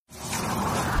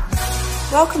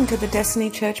Welcome to the Destiny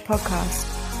Church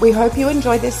podcast. We hope you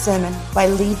enjoy this sermon by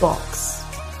Leigh. God,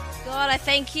 I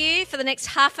thank you for the next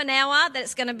half an hour, that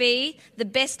it's going to be the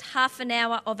best half an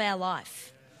hour of our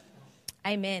life.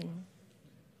 Amen.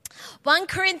 1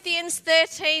 Corinthians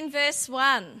 13 verse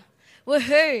 1.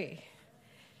 Woohoo.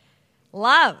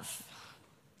 Love.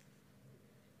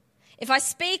 If I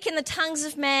speak in the tongues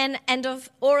of man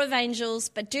or of angels,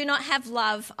 but do not have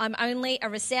love, I'm only a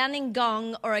resounding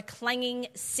gong or a clanging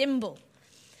cymbal.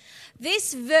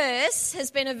 This verse has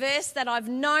been a verse that I've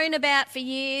known about for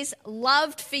years,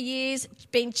 loved for years,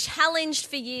 been challenged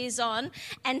for years on,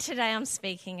 and today I'm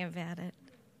speaking about it.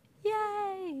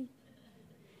 Yay!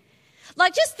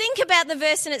 Like, just think about the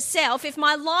verse in itself. If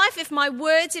my life, if my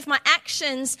words, if my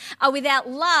actions are without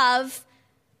love,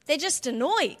 they're just a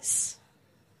noise.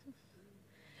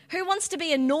 Who wants to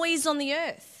be a noise on the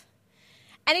earth?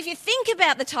 And if you think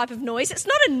about the type of noise, it's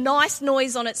not a nice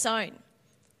noise on its own.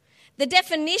 The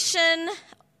definition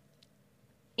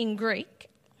in Greek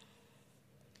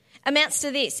amounts to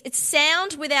this: it's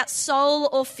sound without soul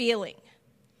or feeling.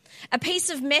 A piece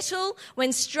of metal,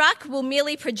 when struck, will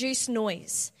merely produce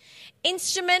noise.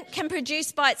 Instrument can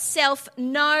produce by itself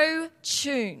no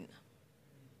tune.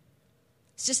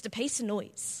 It's just a piece of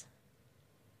noise.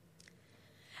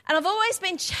 And I've always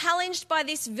been challenged by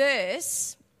this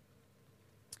verse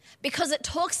because it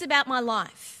talks about my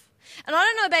life. And I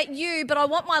don't know about you, but I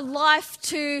want my life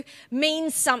to mean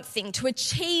something, to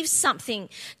achieve something,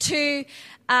 to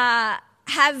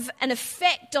have an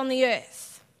effect on the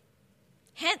earth.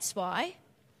 Hence why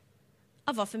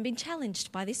I've often been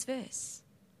challenged by this verse.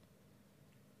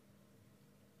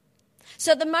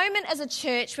 So at the moment as a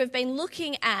church, we've been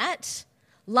looking at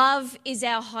love is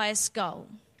our highest goal.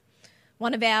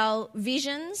 One of our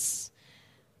visions,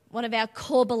 one of our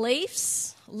core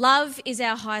beliefs, love is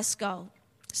our highest goal.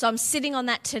 So I'm sitting on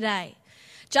that today.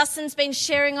 Justin's been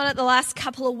sharing on it the last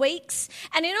couple of weeks.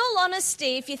 And in all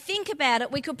honesty, if you think about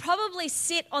it, we could probably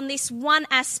sit on this one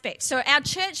aspect. So our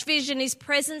church vision is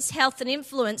presence, health and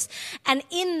influence. And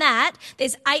in that,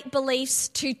 there's 8 beliefs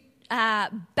to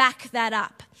back that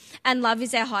up. And love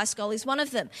is our highest goal is one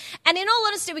of them. And in all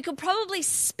honesty, we could probably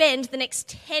spend the next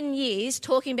 10 years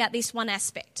talking about this one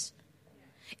aspect.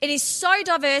 It is so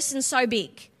diverse and so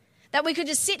big that we could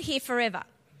just sit here forever.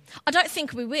 I don't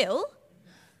think we will,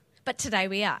 but today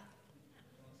we are.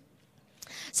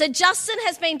 So Justin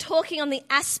has been talking on the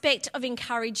aspect of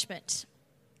encouragement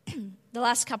the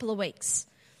last couple of weeks.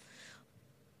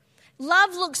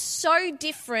 Love looks so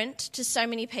different to so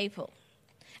many people.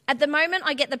 At the moment,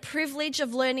 I get the privilege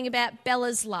of learning about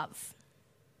Bella's love.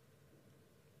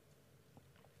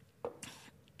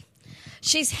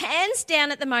 She's hands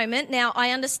down at the moment. Now, I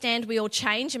understand we all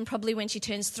change, and probably when she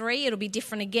turns 3, it'll be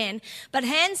different again. But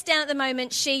hands down at the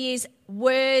moment, she is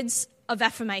words of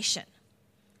affirmation.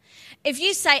 If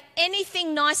you say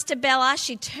anything nice to Bella,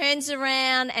 she turns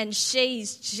around and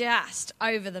she's just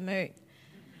over the moon.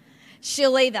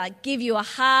 She'll either give you a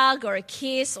hug or a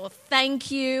kiss or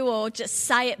thank you or just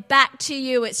say it back to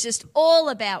you. It's just all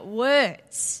about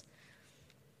words.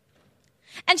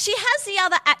 And she has the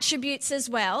other attributes as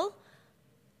well.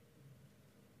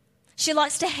 She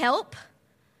likes to help,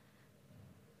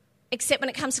 except when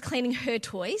it comes to cleaning her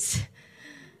toys.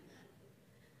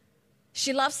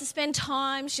 She loves to spend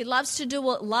time. She loves to do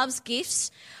what loves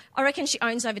gifts. I reckon she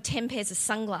owns over 10 pairs of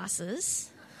sunglasses.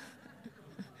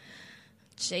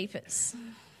 Jeepers.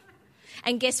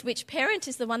 And guess which parent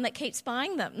is the one that keeps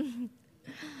buying them?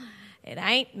 It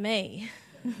ain't me.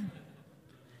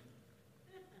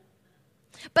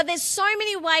 But there's so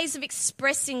many ways of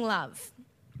expressing love.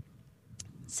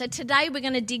 So today we're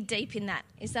going to dig deep in that.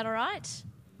 Is that all right?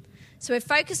 So we're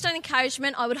focused on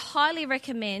encouragement. I would highly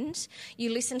recommend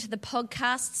you listen to the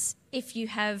podcasts if you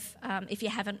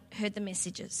haven't heard the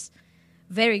messages.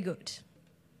 Very good.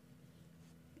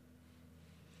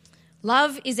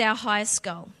 Love is our highest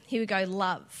goal. Here we go,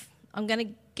 love. I'm going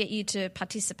to get you to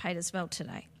participate as well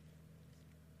today.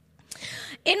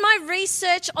 In my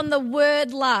research on the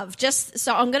word love,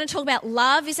 so I'm going to talk about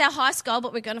love is our highest goal,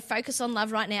 but we're going to focus on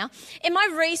love right now. In my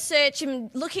research,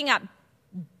 I'm looking up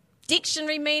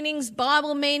dictionary meanings,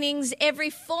 Bible meanings,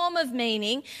 every form of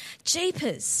meaning.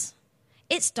 Jeepers,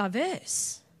 it's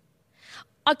diverse.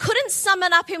 I couldn't sum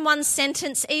it up in one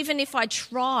sentence even if I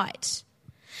tried,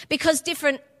 because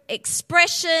different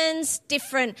expressions,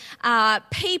 different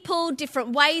people, different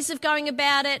ways of going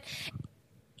about it.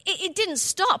 It didn't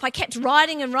stop. I kept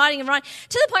writing and writing and writing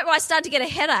to the point where I started to get a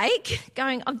headache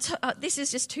going, this is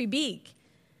just too big.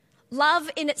 Love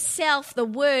in itself, the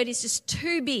word is just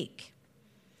too big.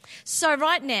 So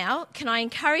right now, can I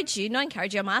encourage you,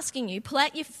 I'm asking you, pull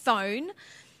out your phone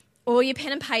or your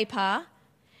pen and paper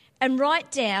and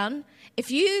write down, if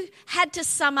you had to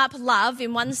sum up love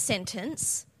in one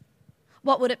sentence,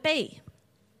 what would it be?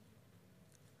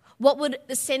 What would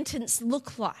the sentence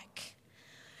look like?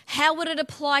 How would it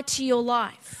apply to your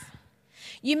life?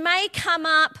 You may come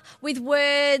up with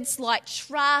words like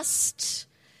trust,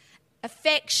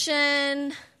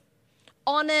 affection,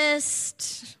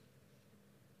 honest,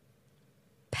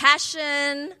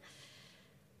 passion.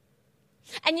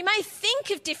 And you may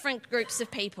think of different groups of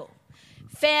people: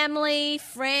 family,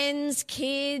 friends,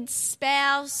 kids,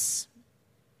 spouse.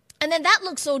 And then that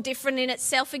looks all different in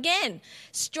itself again.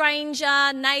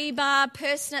 Stranger, neighbour,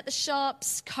 person at the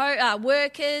shops,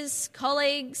 workers,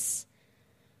 colleagues.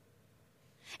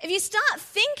 If you start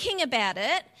thinking about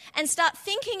it and start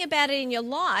thinking about it in your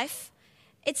life,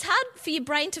 it's hard for your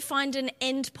brain to find an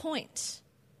end point.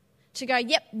 To go,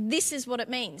 yep, this is what it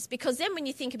means. Because then when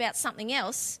you think about something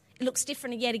else, it looks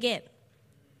different yet again.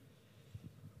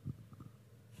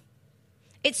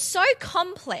 It's so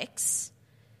complex.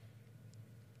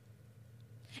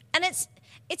 And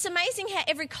it's amazing how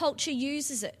every culture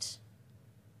uses it.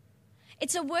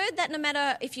 It's a word that no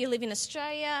matter if you live in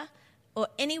Australia or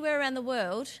anywhere around the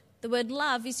world, the word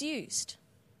love is used.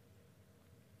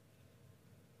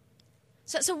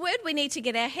 So it's a word we need to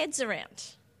get our heads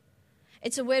around.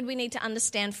 It's a word we need to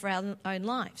understand for our own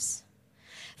lives.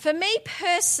 For me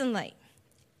personally,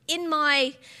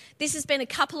 this has been a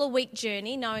couple of week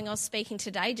journey, knowing I was speaking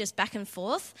today, just back and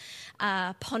forth,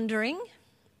 pondering.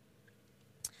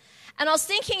 And I was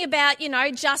thinking about,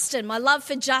 Justin, my love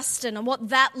for Justin and what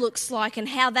that looks like and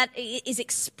how that is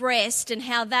expressed and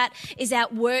how that is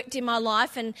outworked in my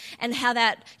life and how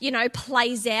that,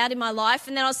 plays out in my life.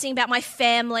 And then I was thinking about my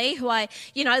family who I,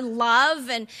 love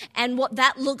and what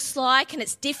that looks like, and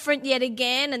it's different yet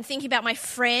again, and thinking about my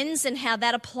friends and how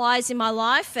that applies in my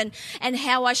life and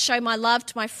how I show my love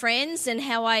to my friends and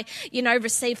how I,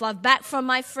 receive love back from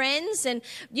my friends and,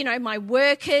 my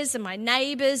workers and my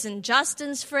neighbours and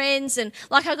Justin's friends. And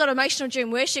I got emotional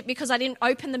during worship because I didn't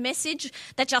open the message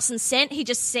that Justin sent. He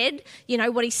just said,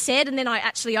 what he said, and then I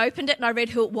actually opened it and I read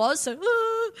who it was. So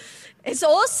it's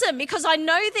awesome because I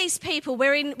know these people.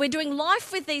 We're doing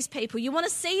life with these people. You want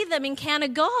to see them encounter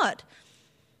God.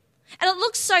 And it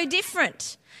looks so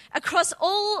different across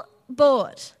all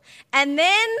board. And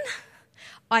then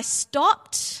I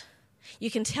stopped, you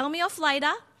can tell me off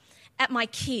later, at my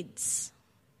kids.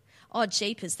 Oh,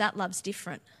 jeepers, that love's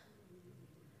different.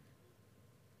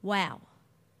 Wow.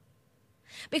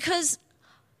 Because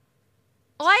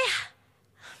how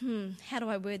do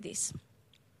I word this?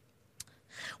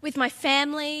 With my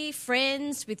family,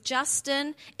 friends, with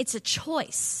Justin, it's a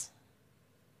choice.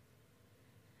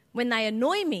 When they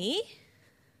annoy me,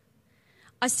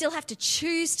 I still have to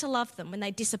choose to love them. When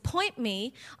they disappoint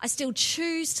me, I still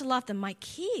choose to love them. My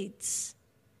kids,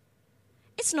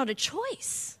 it's not a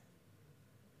choice.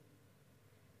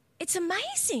 It's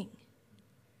amazing.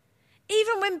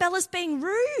 Even when Bella's being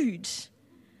rude,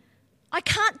 I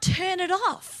can't turn it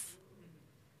off.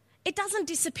 It doesn't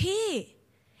disappear.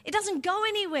 It doesn't go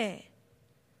anywhere.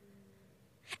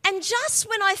 And just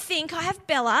when I think I have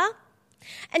Bella,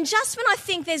 and just when I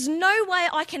think there's no way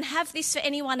I can have this for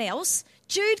anyone else,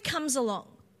 Jude comes along.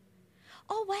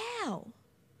 Oh, wow.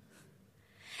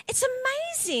 It's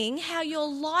amazing how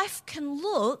your life can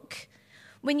look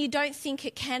when you don't think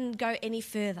it can go any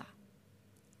further.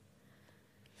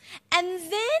 And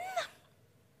then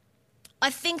I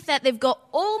think that they've got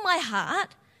all my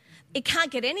heart. It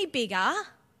can't get any bigger.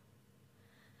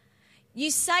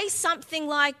 You say something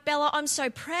like, Bella, I'm so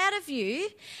proud of you.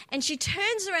 And she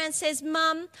turns around and says,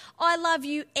 Mum, I love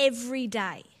you every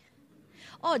day.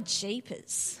 Oh,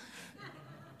 jeepers.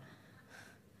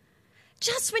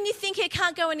 Just when you think it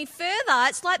can't go any further,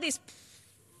 it's like this.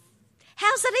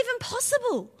 How's that even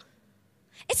possible?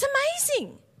 It's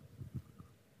amazing.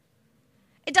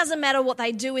 It doesn't matter what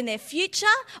they do in their future.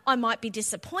 I might be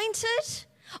disappointed.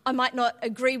 I might not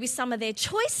agree with some of their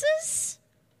choices.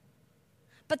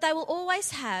 But they will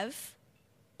always have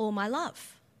all my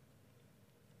love.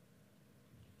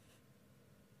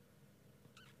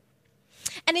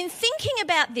 And in thinking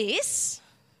about this,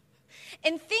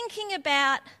 in thinking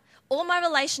about all my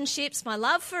relationships, my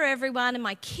love for everyone and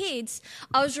my kids,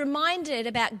 I was reminded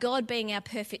about God being our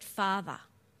perfect Father.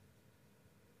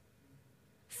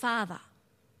 Father.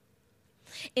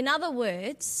 In other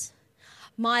words,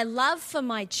 my love for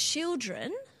my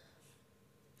children,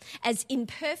 as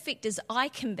imperfect as I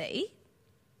can be,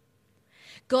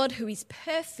 God, who is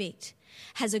perfect,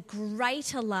 has a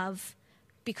greater love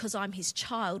because I'm his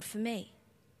child for me.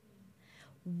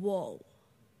 Whoa.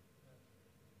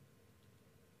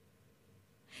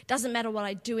 Doesn't matter what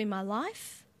I do in my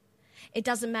life. It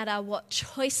doesn't matter what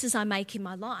choices I make in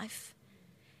my life.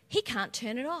 He can't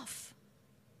turn it off.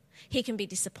 He can be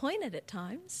disappointed at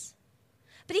times,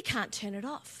 but he can't turn it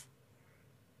off.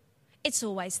 It's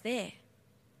always there.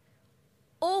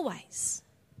 Always.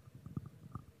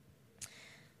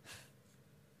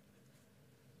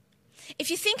 If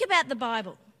you think about the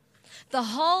Bible, the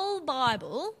whole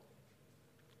Bible,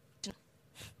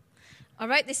 I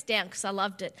wrote this down because I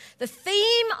loved it. The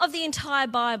theme of the entire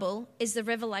Bible is the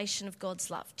revelation of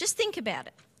God's love. Just think about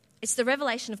it. It's the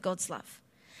revelation of God's love.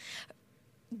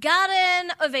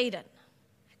 Garden of Eden.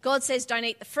 God says, don't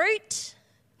eat the fruit.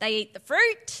 They eat the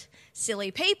fruit.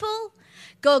 Silly people.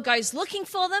 God goes looking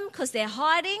for them because they're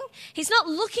hiding. He's not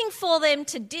looking for them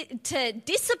to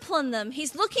discipline them.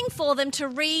 He's looking for them to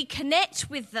reconnect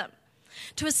with them,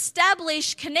 to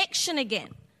establish connection again.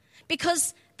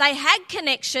 Because they had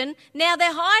connection, now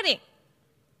they're hiding.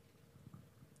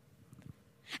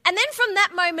 And then from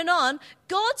that moment on,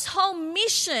 God's whole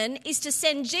mission is to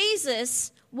send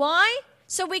Jesus. Why?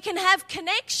 So we can have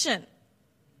connection.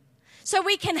 So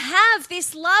we can have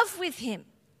this love with him.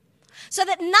 So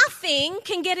that nothing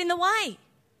can get in the way.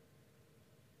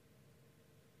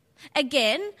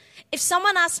 Again, if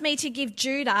someone asked me to give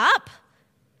Jude up,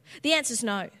 the answer is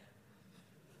no.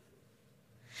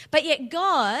 But yet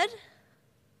God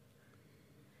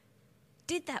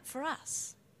did that for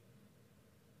us.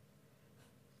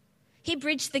 He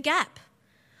bridged the gap.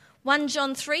 1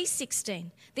 John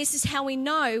 3:16. This is how we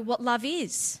know what love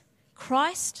is.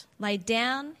 Christ laid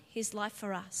down his life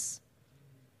for us.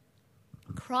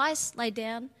 Christ laid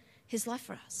down his life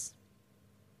for us.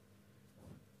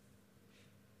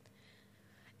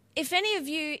 If any of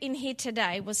you in here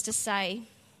today was to say,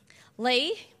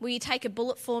 Leigh, will you take a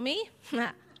bullet for me?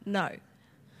 No.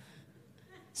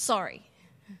 Sorry.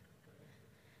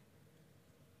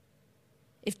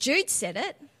 If Jude said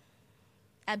it,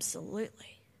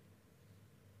 absolutely.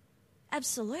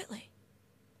 Absolutely.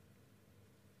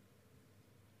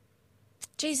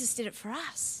 Jesus did it for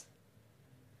us.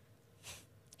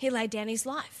 He laid down his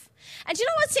life. And do you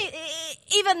know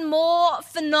what's even more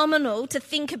phenomenal to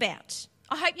think about?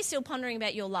 I hope you're still pondering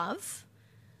about your love.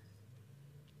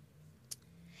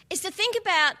 Is to think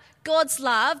about God's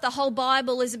love. The whole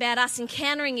Bible is about us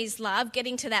encountering his love,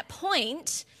 getting to that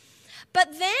point.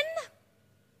 But then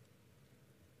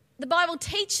the Bible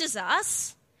teaches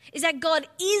us is that God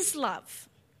is love.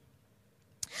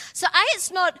 So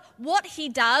it's not what he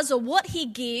does or what he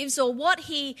gives or what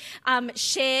he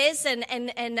shares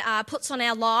and puts on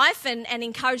our life and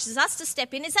encourages us to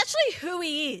step in. It's actually who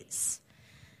he is.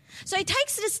 So he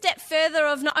takes it a step further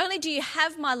of not only do you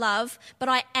have my love, but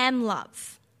I am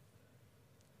love.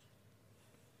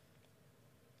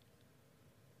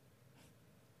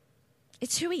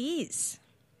 It's who he is.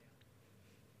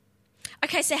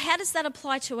 Okay, so how does that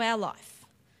apply to our life?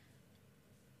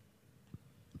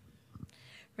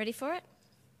 Ready for it?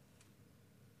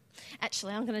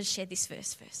 Actually, I'm going to share this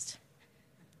verse first.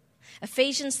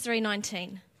 Ephesians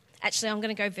 3:19. Actually, I'm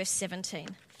going to go verse 17.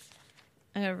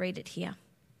 I'm going to read it here.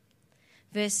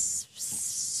 Verse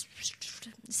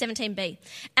 17b.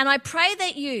 And I pray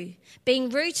that you, being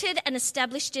rooted and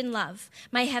established in love,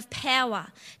 may have power,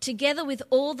 together with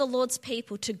all the Lord's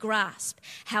people, to grasp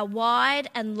how wide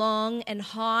and long and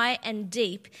high and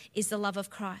deep is the love of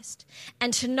Christ,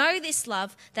 and to know this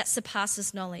love that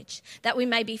surpasses knowledge, that we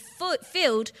may be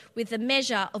filled with the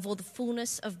measure of all the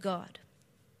fullness of God.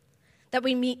 That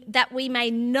we may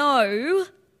know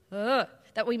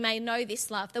this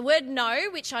love. The word know,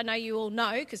 which I know you all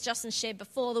know because Justin shared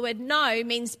before, the word know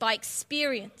means by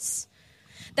experience.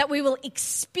 That we will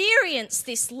experience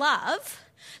this love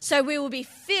so we will be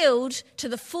filled to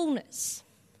the fullness.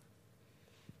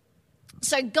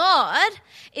 So God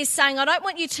is saying, I don't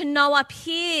want you to know up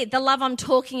here the love I'm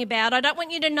talking about. I don't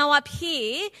want you to know up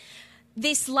here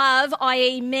this love,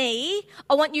 i.e. me.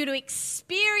 I want you to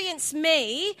experience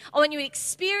me. I want you to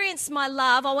experience my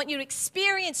love. I want you to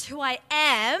experience who I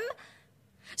am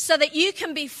so that you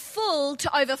can be full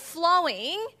to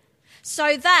overflowing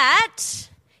so that,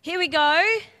 here we go,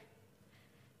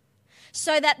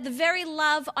 so that the very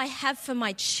love I have for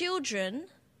my children,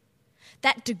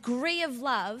 that degree of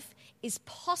love is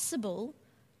possible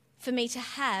for me to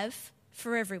have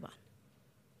for everyone.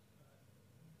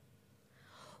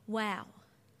 Wow.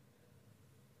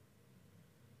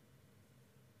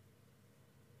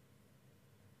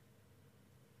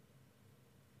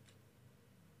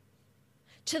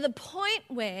 To the point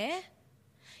where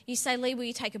you say, Leigh, will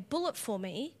you take a bullet for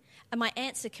me? And my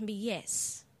answer can be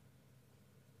yes.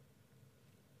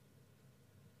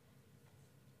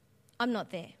 I'm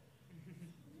not there.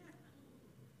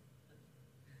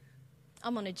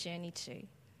 I'm on a journey too.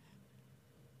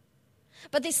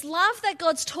 But this love that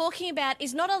God's talking about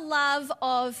is not a love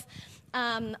of,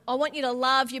 I want you to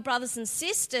love your brothers and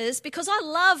sisters because I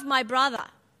love my brother,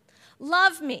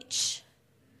 love Mitch.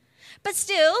 But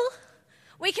still,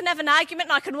 we can have an argument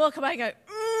and I can walk away and go,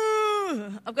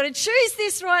 I've got to choose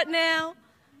this right now.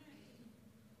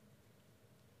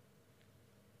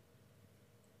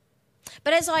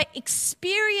 But as I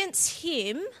experience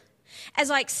him,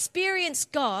 as I experience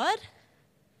God,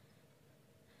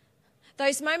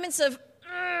 those moments of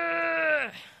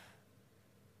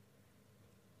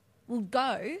will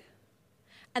go,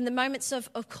 and the moments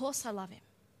of course I love him,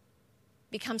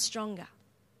 become stronger.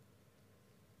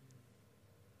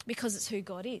 Because it's who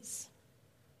God is.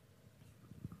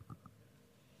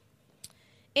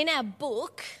 In our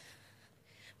book,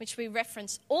 which we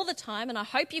reference all the time, and I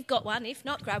hope you've got one. If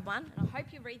not, grab one, and I hope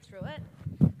you read through it,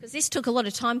 because this took a lot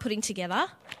of time putting together.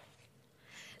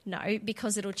 No,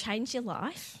 because it'll change your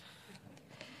life.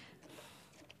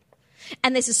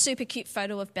 And there's a super cute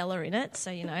photo of Bella in it,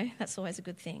 so, that's always a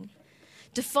good thing.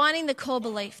 Defining the core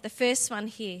belief, the first one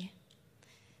here.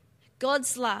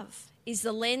 God's love is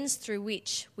the lens through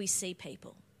which we see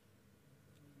people.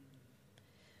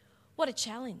 What a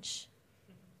challenge.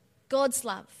 God's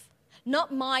love.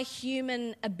 Not my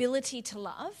human ability to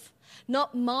love,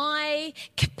 not my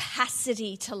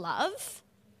capacity to love,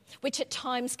 which at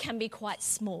times can be quite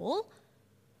small,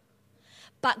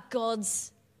 but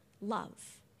God's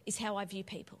love is how I view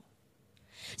people.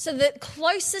 So the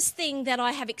closest thing that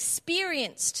I have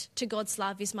experienced to God's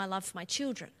love is my love for my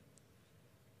children.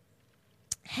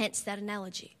 Hence that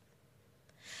analogy.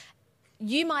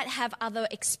 You might have other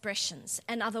expressions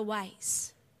and other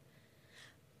ways.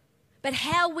 But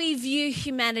how we view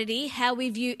humanity, how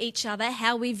we view each other,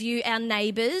 how we view our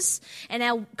neighbours and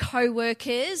our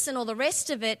co-workers and all the rest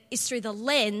of it is through the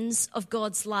lens of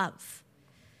God's love.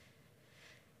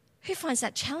 Who finds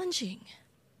that challenging?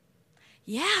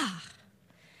 Yeah,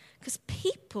 because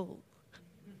people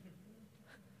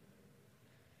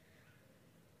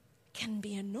can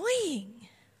be annoying.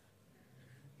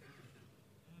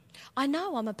 I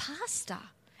know, I'm a pastor,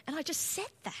 and I just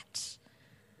said that.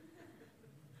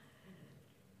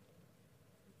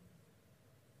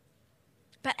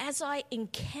 But as I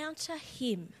encounter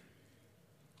him,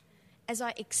 as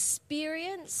I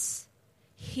experience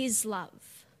his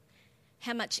love,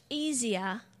 how much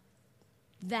easier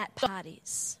that part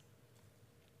is.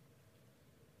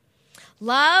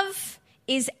 Love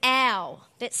is our.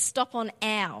 Let's stop on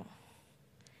our.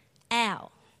 Our.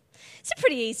 It's a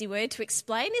pretty easy word to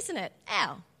explain, isn't it?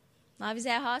 Our. Love is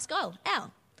our highest goal.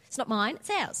 Our. It's not mine, it's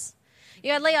ours.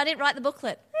 You go, Leigh, I didn't write the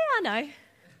booklet. Yeah, I know.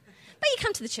 But you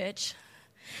come to the church.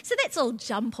 So let's all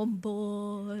jump on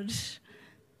board.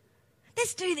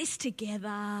 Let's do this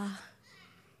together.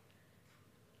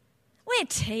 We're a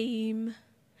team.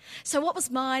 So what was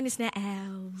mine is now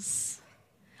ours.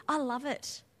 I love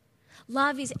it.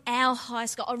 Love is our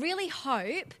highest goal. I really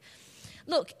hope,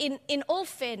 look, in all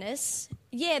fairness,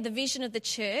 yeah, the vision of the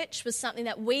church was something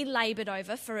that we laboured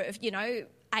over for,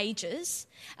 ages,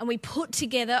 and we put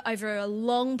together over a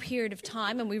long period of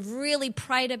time, and we really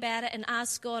prayed about it and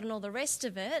asked God and all the rest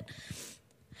of it.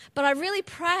 But I really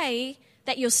pray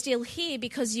that you're still here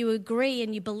because you agree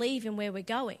and you believe in where we're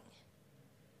going.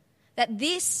 That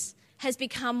this has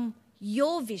become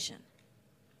your vision,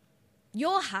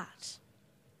 your heart.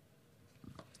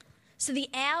 So the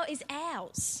our is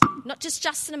ours, not just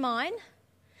Justin and mine,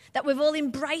 that we've all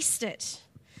embraced it.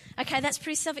 Okay, that's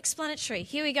pretty self-explanatory.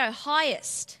 Here we go,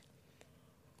 highest.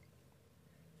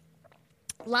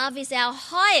 Love is our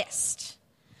highest.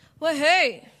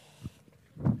 Woohoo.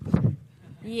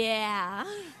 Yeah.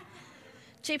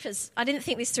 Jeepers, I didn't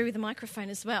think this through with the microphone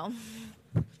as well.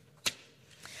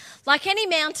 Like any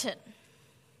mountain,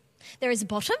 there is a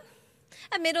bottom,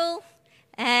 a middle,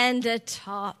 and a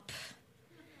top.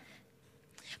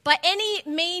 By any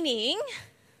meaning,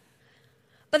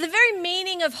 but the very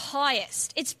meaning of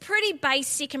highest, it's pretty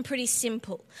basic and pretty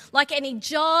simple. Like any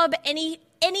job, any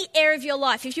area of your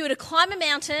life. If you were to climb a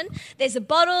mountain, there's a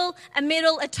bottom, a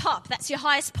middle, a top. That's your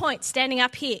highest point, standing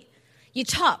up here. Your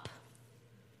top,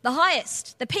 the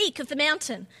highest, the peak of the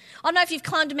mountain. I don't know if you've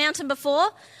climbed a mountain before.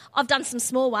 I've done some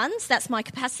small ones. That's my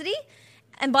capacity.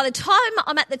 And by the time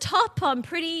I'm at the top, I'm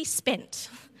pretty spent.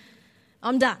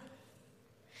 I'm done.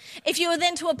 If you were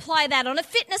then to apply that on a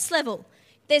fitness level,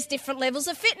 there's different levels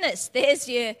of fitness. There's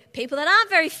your people that aren't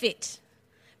very fit,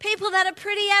 people that are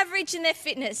pretty average in their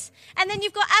fitness, and then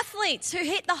you've got athletes who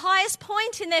hit the highest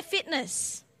point in their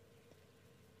fitness.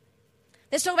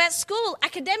 Let's talk about school,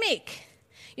 academic.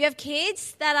 You have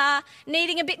kids that are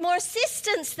needing a bit more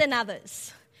assistance than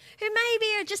others, who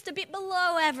maybe are just a bit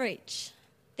below average.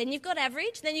 Then you've got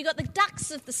average. Then you've got the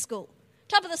ducks of the school,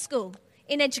 top of the school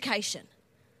in education.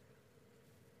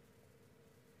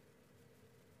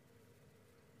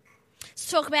 Let's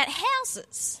talk about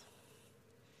houses.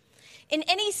 In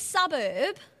any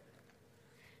suburb,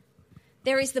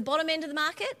 there is the bottom end of the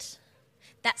market.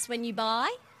 That's when you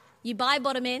buy. You buy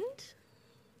bottom end.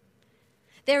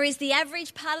 There is the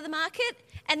average part of the market,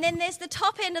 and then there's the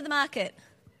top end of the market.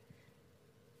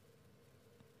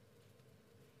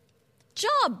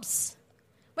 Jobs.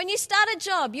 When you start a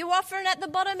job, you're often at the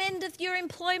bottom end of your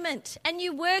employment, and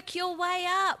you work your way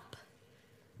up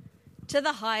to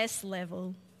the highest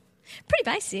level. Pretty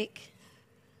basic.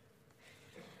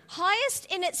 Highest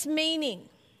in its meaning.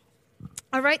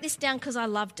 I wrote this down because I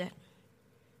loved it.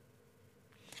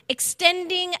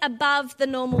 Extending above the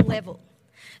normal level.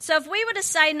 So if we were to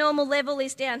say normal level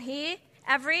is down here,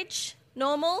 average,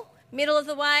 normal, middle of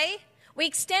the way, we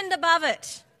extend above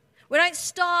it. We don't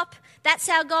stop. That's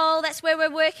our goal. That's where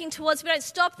we're working towards. We don't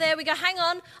stop there. We go, hang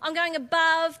on, I'm going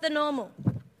above the normal.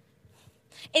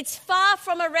 It's far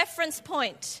from a reference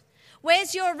point.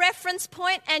 Where's your reference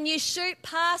point? And you shoot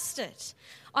past it.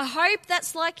 I hope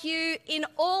that's like you in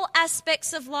all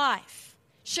aspects of life.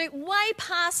 Shoot way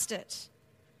past it.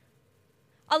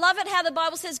 I love it how the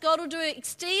Bible says God will do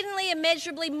exceedingly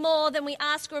immeasurably more than we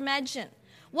ask or imagine.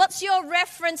 What's your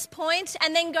reference point?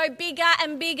 And then go bigger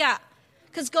and bigger,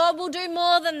 because God will do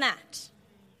more than that.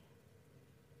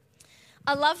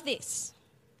 I love this.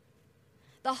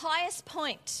 The highest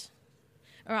point.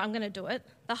 All right, I'm going to do it.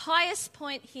 The highest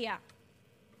point here.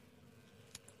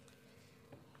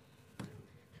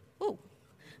 Ooh.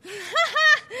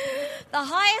 The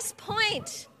highest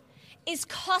point is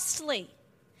costly.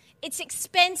 It's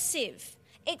expensive.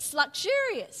 It's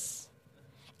luxurious.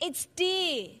 It's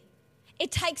dear.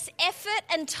 It takes effort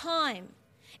and time.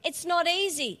 It's not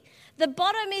easy. The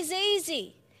bottom is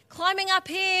easy. Climbing up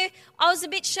here, I was a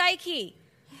bit shaky.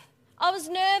 I was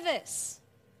nervous.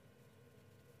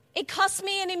 It cost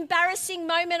me an embarrassing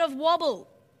moment of wobble.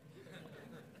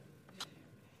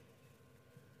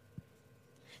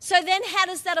 So then how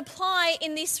does that apply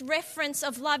in this reference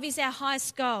of love is our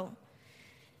highest goal?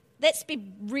 Let's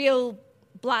be real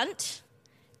blunt.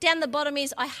 Down the bottom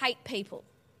is I hate people.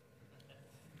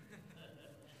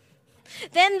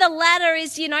 Then the ladder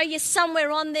is, you're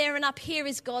somewhere on there, and up here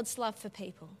is God's love for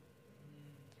people.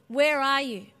 Where are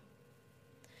you?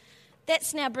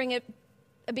 Let's now bring it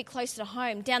a bit closer to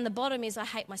home. Down the bottom is I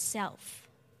hate myself.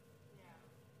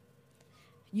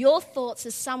 Your thoughts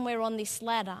are somewhere on this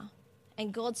ladder,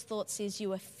 and God's thoughts is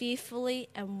you are fearfully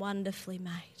and wonderfully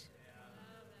made.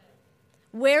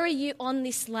 Where are you on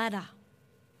this ladder?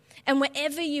 And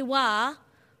wherever you are,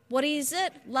 what is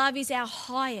it? Love is our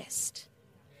highest.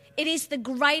 It is the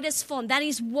greatest form. That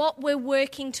is what we're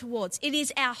working towards. It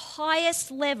is our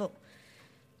highest level.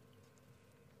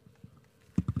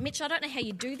 Mitch, I don't know how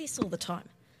you do this all the time.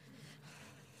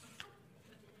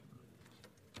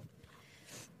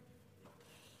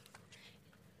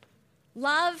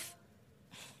 Love,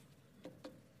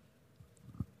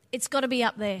 it's got to be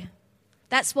up there.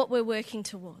 That's what we're working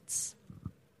towards.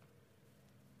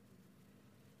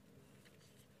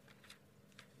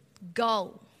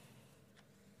 Goal.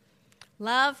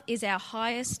 Love is our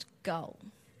highest goal.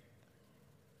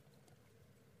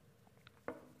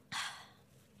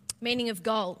 Meaning of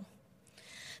goal.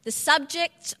 The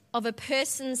subject of a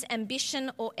person's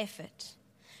ambition or effort.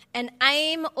 An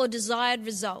aim or desired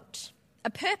result. A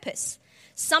purpose.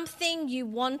 Something you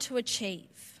want to achieve.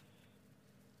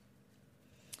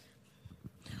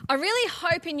 I really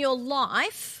hope in your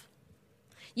life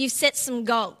you've set some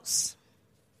goals.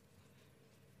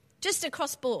 Just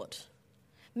across board.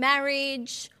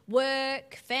 Marriage,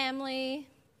 work, family,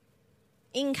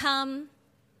 income,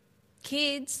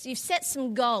 kids. You've set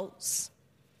some goals.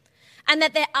 And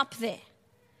that they're up there.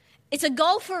 It's a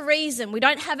goal for a reason. We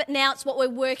don't have it now. It's what we're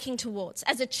working towards.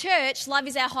 As a church, love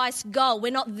is our highest goal.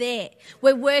 We're not there.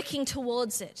 We're working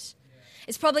towards it.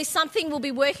 It's probably something we'll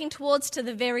be working towards to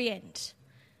the very end.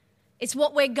 It's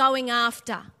what we're going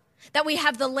after. That we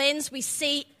have the lens, we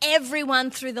see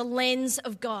everyone through the lens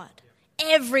of God.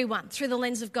 Everyone through the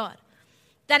lens of God.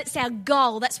 That it's our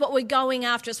goal. That's what we're going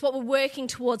after. It's what we're working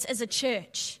towards as a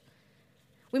church.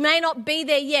 We may not be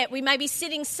there yet. We may be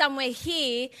sitting somewhere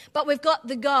here, but we've got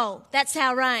the goal. That's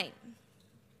our aim.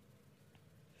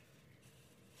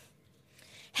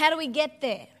 How do we get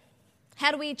there?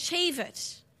 How do we achieve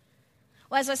it?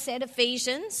 Well, as I said,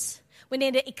 Ephesians, we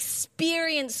need to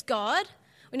experience God.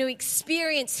 We need to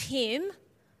experience Him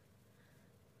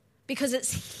because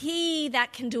it's He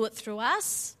that can do it through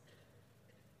us.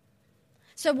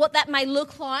 So what that may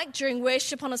look like during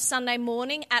worship on a Sunday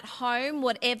morning, at home,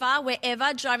 whatever,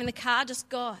 wherever, driving the car, just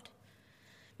God,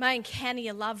 may I encounter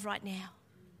your love right now.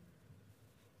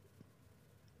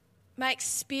 May I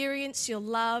experience your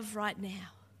love right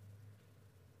now.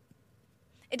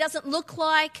 It doesn't look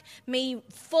like me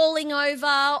falling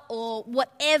over or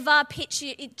whatever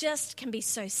picture. It just can be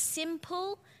so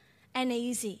simple and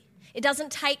easy. It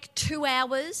doesn't take 2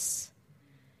 hours.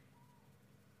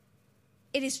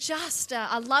 It is just,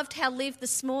 I loved how Liv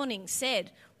this morning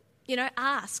said,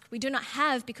 ask. We do not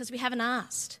have because we haven't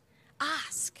asked.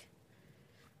 Ask.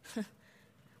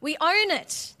 We own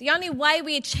it. The only way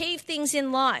we achieve things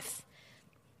in life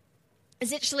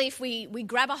is actually if we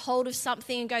grab a hold of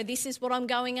something and go, this is what I'm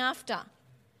going after.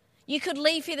 You could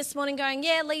leave here this morning going,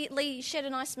 yeah, Leigh shared a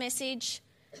nice message.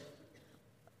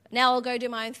 Now I'll go do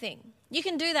my own thing. You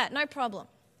can do that, no problem.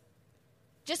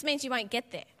 Just means you won't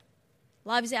get there.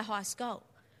 Love is our highest goal.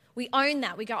 We own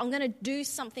that. We go, I'm going to do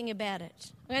something about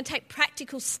it. I'm going to take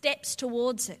practical steps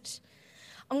towards it.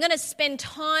 I'm going to spend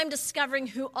time discovering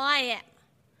who I am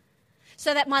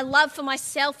so that my love for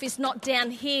myself is not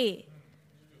down here.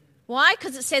 Why?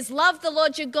 Because it says, love the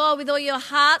Lord your God with all your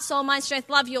heart, soul, mind, strength.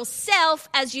 Love yourself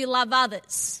as you love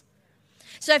others.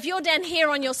 So if you're down here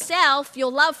on yourself,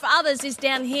 your love for others is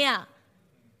down here.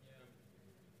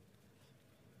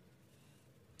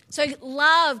 So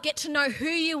love, get to know who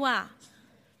you are,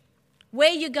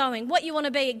 where you're going, what you want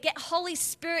to be. Get Holy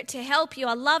Spirit to help you.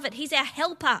 I love it. He's our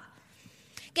helper.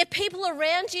 Get people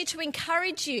around you to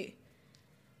encourage you.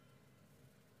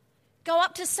 Go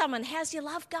up to someone. How's your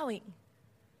love going?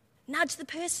 Nudge the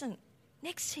person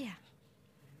next to you.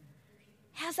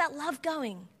 How's that love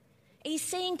going? Are you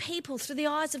seeing people through the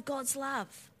eyes of God's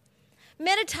love?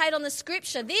 Meditate on the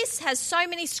scripture. This has so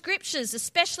many scriptures,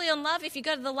 especially on love. If you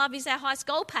go to the Love is Our Highest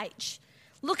Goal page,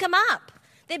 look them up.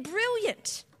 They're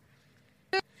brilliant.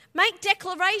 Make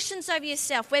declarations over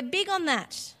yourself. We're big on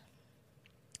that.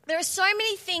 There are so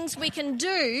many things we can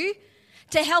do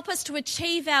to help us to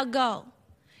achieve our goal.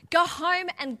 Go home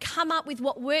and come up with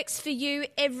what works for you.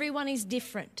 Everyone is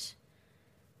different.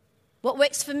 What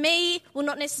works for me will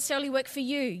not necessarily work for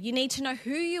you. You need to know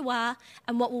who you are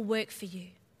and what will work for you.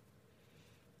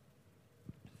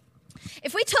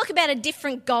 If we talk about a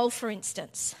different goal, for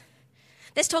instance,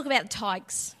 let's talk about the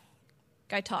Tigers.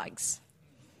 Go Tigers.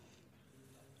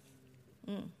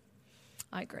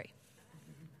 I agree.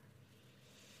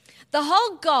 The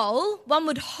whole goal, one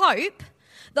would hope,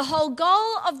 the whole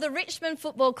goal of the Richmond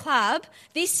Football Club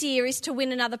this year is to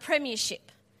win another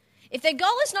premiership. If their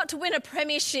goal is not to win a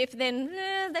premiership, then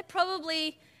they're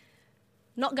probably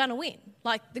not going to win.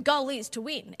 Like, the goal is to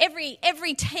win.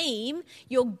 Every team,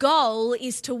 your goal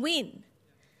is to win.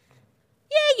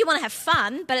 Yeah, you want to have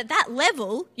fun, but at that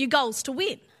level, your goal's to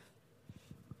win.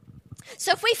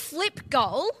 So if we flip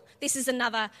goal, this is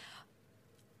another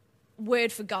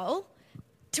word for goal.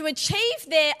 To achieve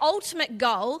their ultimate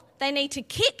goal, they need to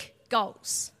kick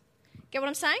goals. Get what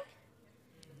I'm saying?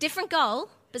 Different goal,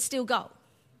 but still goal.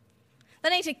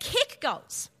 They need to kick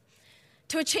goals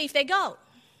to achieve their goal.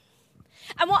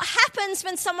 And what happens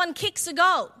when someone kicks a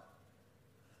goal?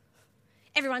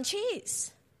 Everyone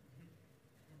cheers.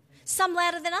 Some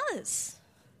louder than others,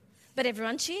 but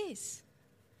everyone cheers.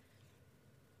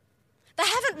 They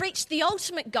haven't reached the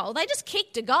ultimate goal. They just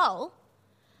kicked a goal,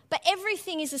 but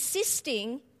everything is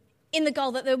assisting in the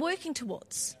goal that they're working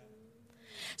towards.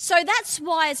 So that's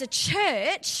why as a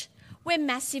church, we're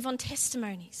massive on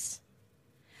testimonies.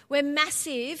 We're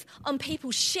massive on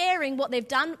people sharing what they've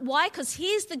done. Why? Because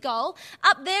here's the goal.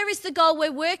 Up there is the goal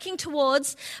we're working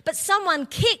towards, but someone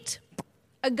kicked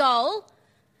a goal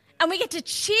and we get to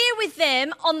cheer with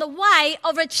them on the way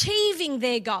of achieving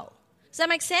their goal. Does that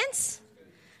make sense?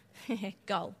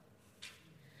 Goal.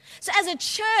 So as a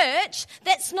church,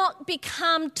 let's not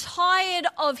become tired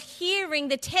of hearing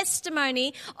the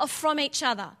testimony from each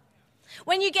other.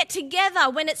 When you get together,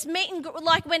 when it's meeting,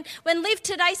 like when Liv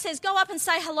today says, go up and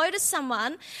say hello to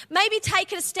someone, maybe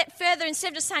take it a step further. Instead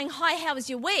of just saying, hi, how was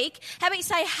your week? How about you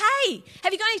say, hey,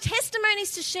 have you got any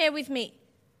testimonies to share with me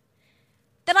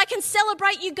that I can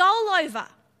celebrate your goal over?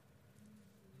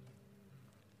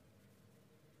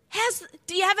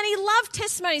 Do you have any love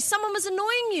testimonies? Someone was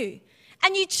annoying you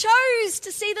and you chose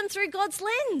to see them through God's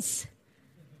lens.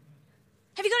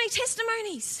 Have you got any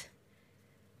testimonies?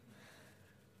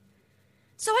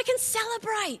 So I can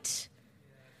celebrate.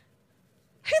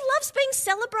 Who loves being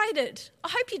celebrated? I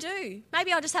hope you do.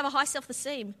 Maybe I'll just have a high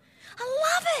self-esteem.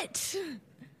 I love it.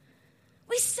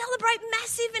 We celebrate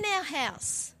massive in our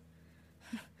house.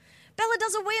 Bella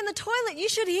does a wee in the toilet. You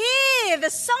should hear the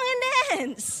song and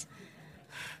dance.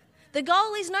 The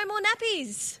goal is no more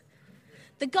nappies.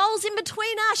 The goal's in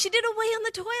between us. She did a wee on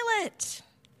the toilet.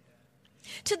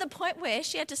 To the point where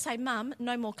she had to say, Mum,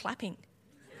 no more clapping.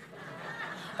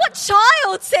 What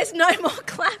child says no more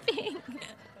clapping?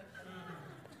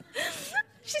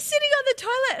 She's sitting on the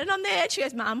toilet and I'm there. She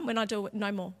goes, Mum, when I do it,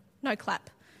 no more. No clap.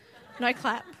 No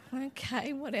clap.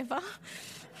 Okay, whatever.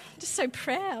 Just so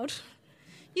proud.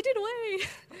 You did a wee.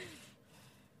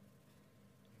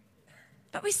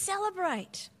 But we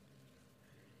celebrate.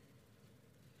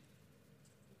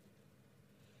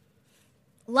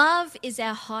 Love is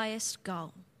our highest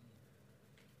goal.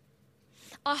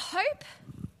 I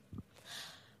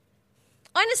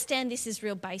understand this is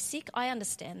real basic. I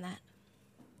understand that.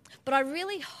 But I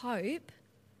really hope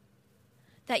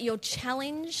that your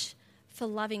challenge for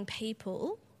loving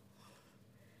people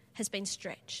has been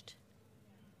stretched.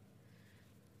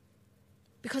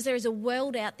 Because there is a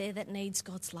world out there that needs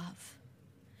God's love.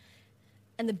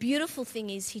 And the beautiful thing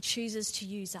is he chooses to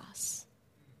use us.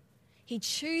 He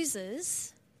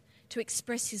chooses to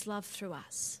express his love through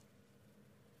us.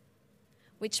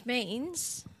 Which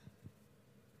means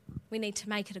we need to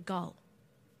make it a goal.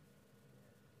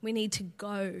 We need to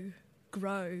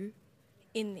grow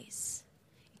in this.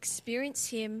 Experience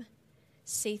him,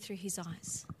 see through his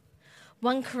eyes.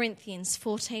 1 Corinthians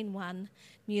 14:1,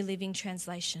 New Living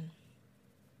Translation.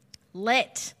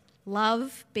 Let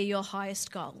love be your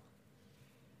highest goal.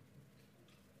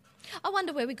 I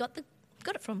wonder where we got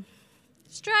it from.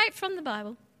 Straight from the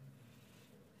Bible.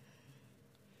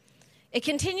 It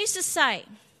continues to say,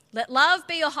 let love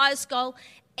be your highest goal,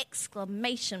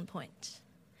 exclamation point.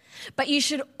 But you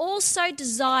should also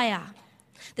desire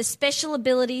the special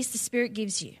abilities the Spirit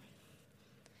gives you.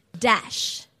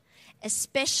 Dash,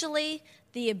 especially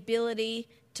the ability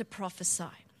to prophesy.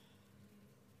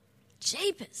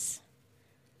 Jeepers.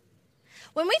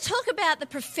 When we talk about the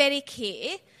prophetic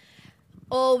here,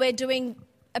 or we're doing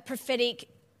a prophetic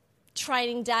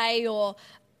training day or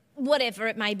whatever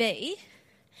it may be,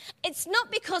 it's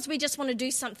not because we just want to do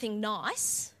something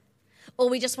nice or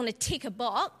we just want to tick a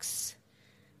box.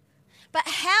 But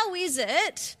how is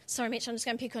it, sorry Mitch, I'm just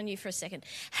going to pick on you for a second.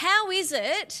 How is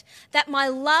it that my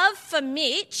love for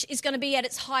Mitch is going to be at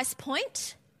its highest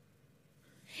point?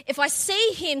 If I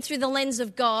see him through the lens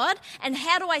of God, and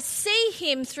how do I see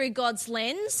him through God's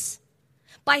lens?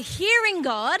 By hearing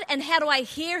God, and how do I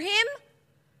hear him?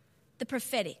 The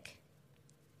prophetic.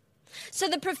 So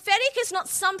the prophetic is not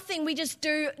something we just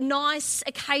do nice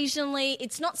occasionally.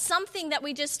 It's not something that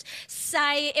we just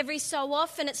say every so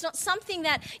often. It's not something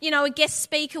that, a guest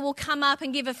speaker will come up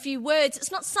and give a few words.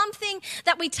 It's not something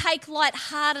that we take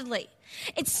lightheartedly.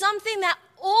 It's something that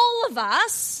all of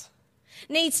us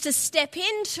needs to step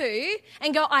into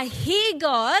and go, I hear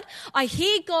God. I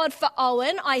hear God for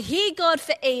Owen. I hear God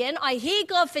for Ian. I hear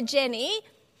God for Jenny.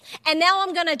 And now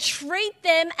I'm going to treat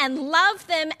them and love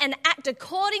them and act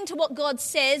according to what God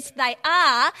says they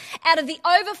are out of the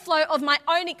overflow of my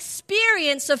own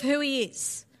experience of who he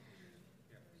is.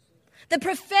 The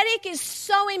prophetic is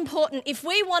so important. If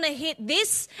we want to hit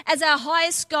this as our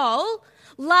highest goal,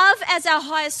 love as our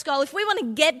highest goal, if we want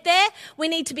to get there, we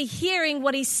need to be hearing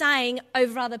what he's saying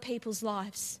over other people's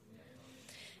lives.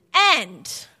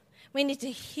 And we need to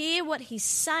hear what he's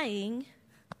saying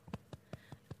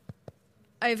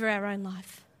over our own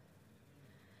life.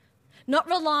 Not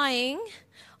relying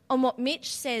on what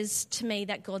Mitch says to me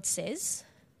that God says.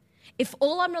 If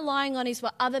all I'm relying on is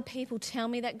what other people tell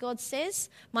me that God says,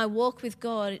 my walk with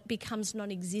God becomes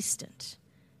non-existent.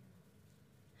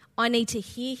 I need to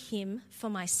hear him for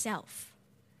myself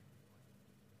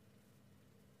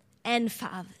and for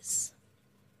others.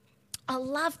 I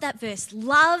love that verse.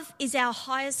 Love is our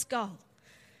highest goal.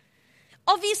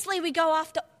 Obviously, we go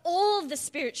after all of the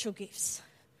spiritual gifts.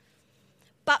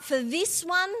 But for this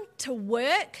one to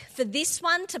work, for this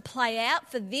one to play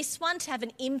out, for this one to have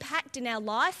an impact in our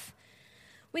life,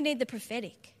 we need the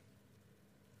prophetic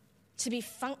to be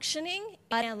functioning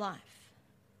in our life.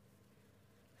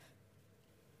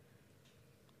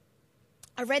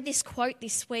 I read this quote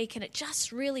this week and it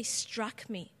just really struck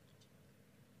me.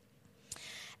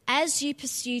 As you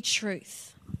pursue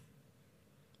truth,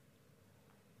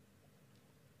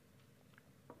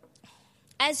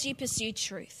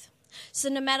 so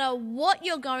no matter what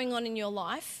you're going on in your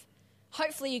life,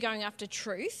 hopefully you're going after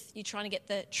truth. You're trying to get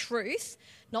the truth,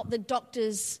 not the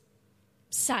doctor's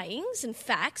sayings and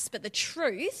facts, but the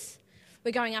truth.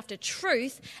 We're going after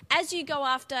truth. As you go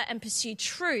after and pursue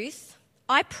truth,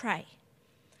 I pray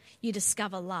you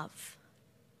discover love.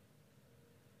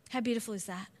 How beautiful is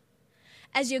that?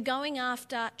 As you're going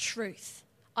after truth,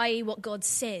 i.e. what God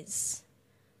says,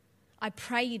 I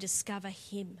pray you discover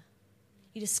him.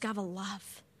 You discover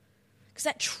love. Because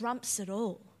that trumps it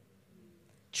all.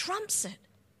 trumps it.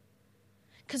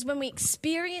 Because when we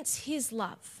experience his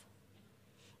love,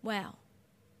 wow.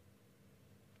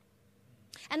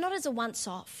 And not as a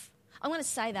once-off. I'm going to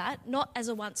say that, not as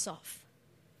a once-off.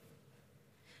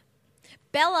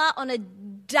 Bella on a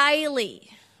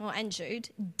daily, and Jude,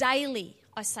 daily,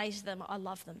 I say to them, I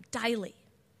love them, daily.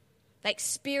 They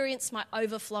experience my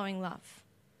overflowing love.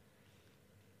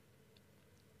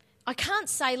 I can't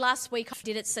say last week I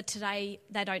did it, so today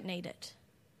they don't need it.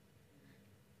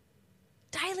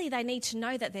 Daily they need to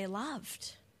know that they're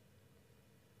loved.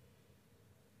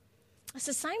 It's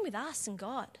the same with us and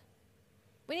God.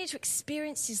 We need to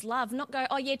experience his love, not go,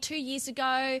 2 years ago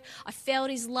I felt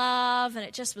his love and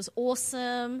it just was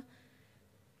awesome.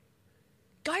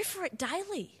 Go for it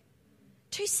daily.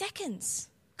 2 seconds.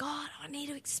 God, I need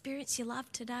to experience your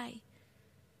love today.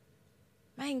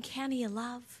 May I encounter your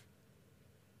love.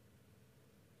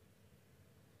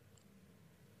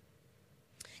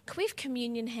 Can we have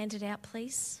communion handed out,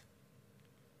 please?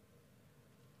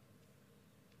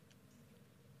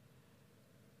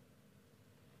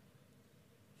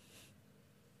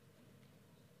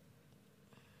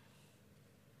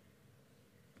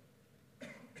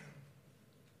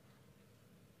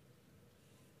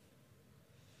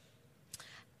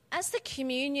 As the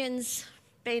communion's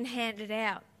been handed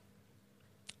out,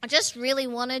 I just really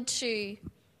wanted to,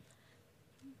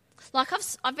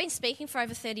 I've been speaking for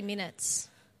over 30 minutes.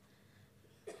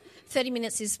 30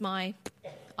 minutes is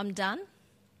I'm done.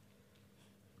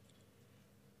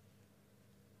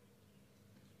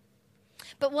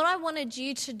 But what I wanted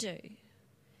you to do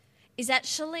is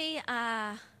actually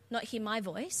not hear my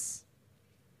voice,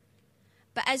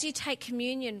 but as you take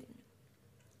communion,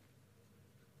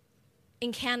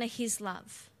 encounter his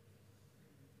love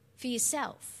for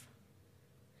yourself.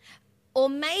 Or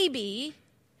maybe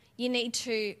you need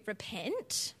to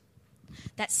repent.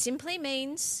 That simply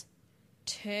means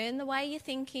turn the way you're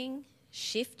thinking,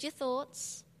 shift your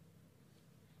thoughts,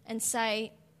 and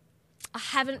say, I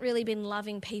haven't really been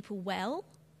loving people well.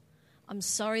 I'm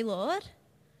sorry, Lord.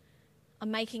 I'm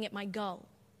making it my goal.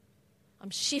 I'm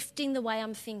shifting the way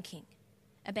I'm thinking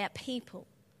about people.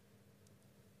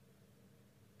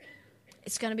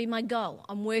 It's going to be my goal.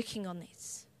 I'm working on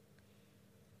this.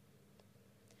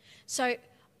 So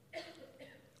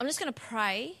I'm just going to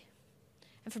pray,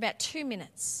 and for about 2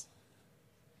 minutes,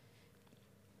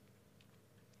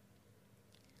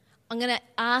 I'm going to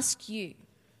ask you,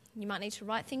 you might need to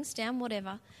write things down,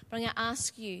 whatever, but I'm going to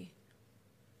ask you,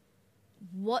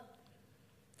 what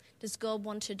does God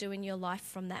want to do in your life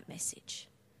from that message?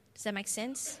 Does that make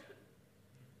sense?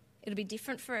 It'll be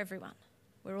different for everyone.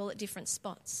 We're all at different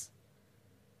spots.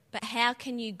 But how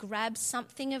can you grab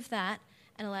something of that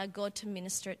and allow God to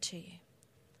minister it to you?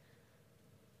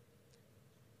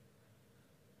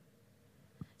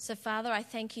 So, Father, I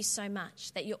thank you so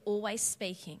much that you're always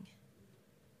speaking.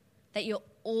 That you're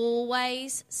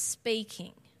always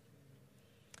speaking.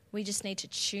 We just need to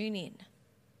tune in.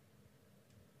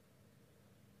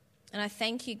 And I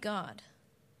thank you, God,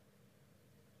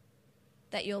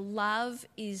 that your love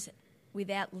is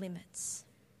without limits.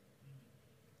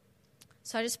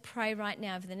 So I just pray right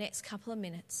now over the next couple of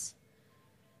minutes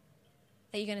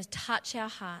that you're going to touch our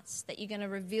hearts, that you're going to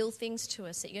reveal things to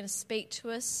us, that you're going to speak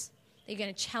to us, that you're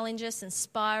going to challenge us,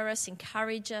 inspire us,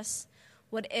 encourage us,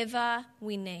 whatever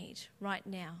we need right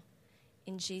now,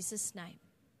 in Jesus' name.